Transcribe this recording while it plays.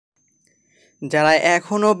যারা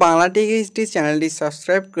এখনও Bangla take HD চ্যানেলটি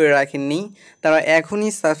সাবস্ক্রাইব করে রাখেননি তারা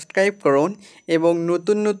এখনই সাবস্ক্রাইব করুন এবং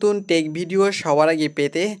নতুন নতুন টেক ভিডিও সবার আগে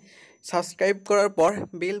পেতে সাবস্ক্রাইব করার পর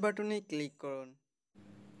বেল বাটনে ক্লিক করুন।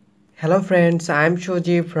 Hello friends, I am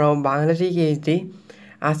Sajib from Bangla take HD.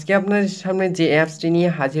 আজকে আপনাদের সামনে যে অ্যাপসটি নিয়ে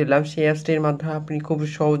হাজির হলাম সেই অ্যাপসটির মাধ্যমে আপনি খুব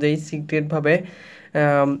সহজেই সিক্রেটভাবে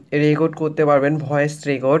রেকর্ড করতে পারবেন, ভয়েস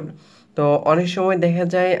রেকর্ড। তো অনেক সময় দেখা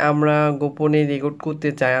যায় আমরা গোপনে রেকর্ড করতে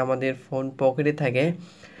চাই, আমাদের ফোন পকেটে থাকে।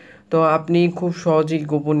 তো আপনি খুব সহজেই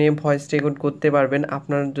গোপনে ভয়েস রেকর্ড করতে পারবেন।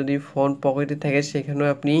 আপনার যদি ফোন পকেটে থাকে সেখানেও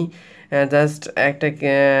আপনি জাস্ট একটা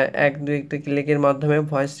ক্লিকের মাধ্যমে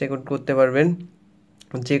ভয়েস রেকর্ড করতে পারবেন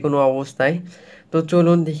যে কোনো অবস্থায়। তো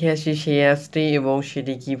চলুন দেখে আসি সেই অ্যাপসটি এবং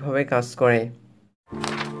সেটি কিভাবে কাজ করে।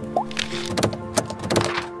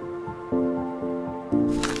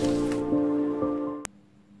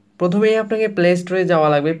 প্রথমেই আপনাকে প্লে স্টোরে যাওয়া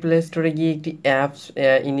লাগবে। প্লে স্টোরে গিয়ে একটি অ্যাপস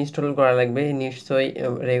ইনস্টল করা লাগবে, নিশ্চয়ই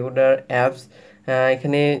রেগুলার অ্যাপস।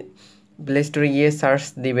 এখানে প্লে স্টোরে গিয়ে সার্চ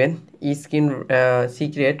দিবেন screen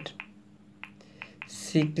secret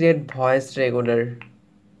secret voice recorder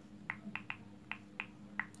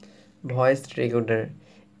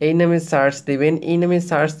এই নামে সার্চ দিবেন। এই নামে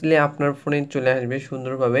সার্চ দিলে আপনার ফোনে চলে আসবে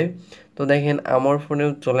সুন্দরভাবে। তো দেখেন আমার ফোনেও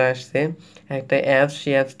চলে আসছে একটা অ্যাপস,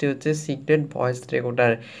 সেই অ্যাপসটি হচ্ছে সিক্রেট ভয়েস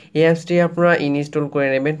রেকর্ডার। এই অ্যাপসটি আপনারা ইনস্টল করে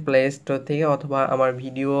নেবেন প্লে স্টোর থেকে, অথবা আমার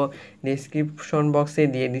ভিডিও ডিসক্রিপশন বক্সে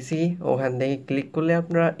দিয়ে দিছি, ওখান থেকে ক্লিক করলে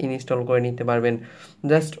আপনারা ইনস্টল করে নিতে পারবেন।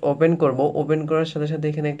 জাস্ট ওপেন করব, ওপেন করার সাথে সাথে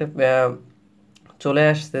এখানে একটা চলে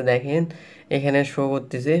আসছে, দেখেন এখানে শো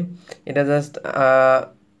করতেছে। এটা জাস্ট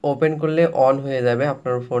ওপেন করলে অন হয়ে যাবে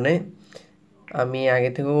আপনার ফোনে। আমি আগে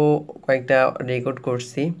থেকেও কয়েকটা রেকর্ড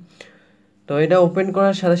করছি। তো এটা ওপেন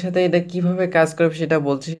করার সাথে সাথে এটা কিভাবে কাজ করবে সেটা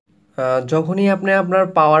বলছি। যখনই আপনি আপনার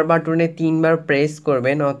পাওয়ার বাটনে 3 বার প্রেস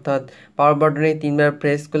করবেন, অর্থাৎ পাওয়ার বাটনে 3 বার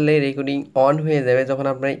প্রেস করলে রেকর্ডিং অন হয়ে যাবে। যখন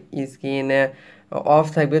আপনার স্ক্রিনে অফ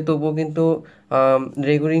থাকবে তবুও কিন্তু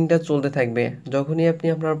রেকর্ডিংটা চলতে থাকবে। যখনই আপনি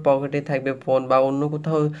আপনার পকেটে থাকবে ফোন বা অন্য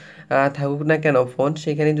কোথাও থাকুক না কেন ফোন,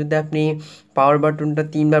 সেখানে যদি আপনি পাওয়ার বাটনটা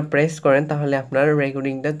 3 বার প্রেস করেন তাহলে আপনার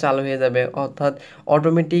রেকর্ডিংটা চালু হয়ে যাবে, অর্থাৎ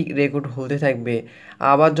অটোমেটিক রেকর্ড হতে থাকবে।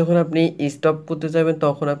 আবার যখন আপনি স্টপ করতে যাবেন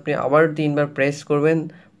তখন আপনি আবার 3 বার প্রেস করবেন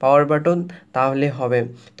পাওয়ার বাটন, তাহলে হবে।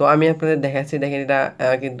 তো আমি আপনাদের দেখাচ্ছি, দেখেন এটা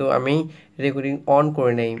কিন্তু আমি রেকর্ডিং অন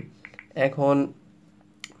করে নেই। এখন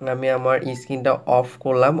আমি আমার স্ক্রিনটা অফ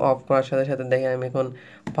করলাম, অফ করার সাথে সাথে দেখেন আমি এখন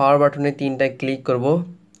পাওয়ার বাটনে 3টা ক্লিক করব।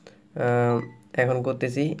 এখন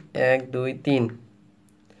করতেছি 1 2 3।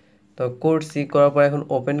 তো করছি, করার পর এখন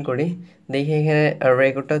ওপেন করি, দেখি এখানে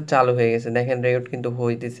রেকর্ডটা চালু হয়ে গেছে। দেখেন রেকর্ড কিন্তু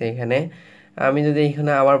হইতেছে এখানে। আমি যদি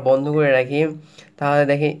এখানে আবার বন্ধ করে রাখি তাহলে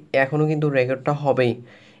দেখি এখনও কিন্তু রেকর্ডটা হবেই,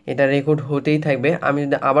 এটা রেকর্ড হতেই থাকবে। আমি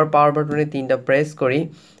যদি আবার পাওয়ার বাটনে 3টা প্রেস করি,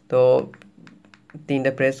 তো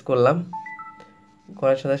 3টা প্রেস করলাম,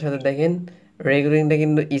 করার সাথে সাথে দেখেন রেকর্ডিংটা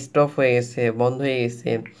কিন্তু স্টপ হয়ে গেছে, বন্ধ হয়ে গেছে।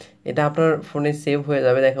 এটা আপনার ফোনে সেভ হয়ে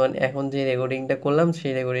যাবে। দেখুন এখন যে রেকর্ডিংটা করলাম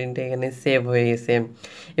সেই রেকর্ডিংটা এখানে সেভ হয়ে গেছে।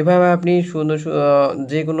 এভাবে আপনি সুন্দর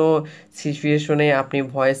যে কোনো সিচুয়েশনে আপনি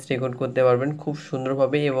ভয়েস রেকর্ড করতে পারবেন খুব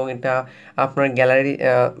সুন্দরভাবে, এবং এটা আপনার গ্যালারি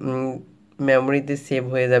মেমোরিতে সেভ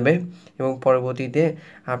হয়ে যাবে এবং পরবর্তীতে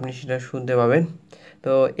আপনি সেটা শুনতে পাবেন।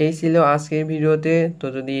 তো এই ছিল আজকের ভিডিওতে। তো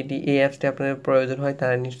যদি এই অ্যাপসটি আপনাদের প্রয়োজন হয়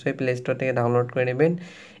তাহলে নিশ্চয়ই প্লে স্টোর থেকে ডাউনলোড করে নেবেন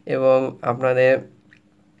এবং আপনাদের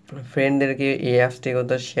ফ্রেন্ডদেরকে এই অ্যাপসটির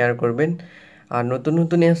কথা শেয়ার করবেন। আর নতুন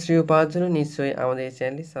নতুন অ্যাপস রিভিউ পাওয়ার জন্য নিশ্চয়ই আমাদের এই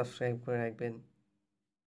চ্যানেলটি সাবস্ক্রাইব করে রাখবেন।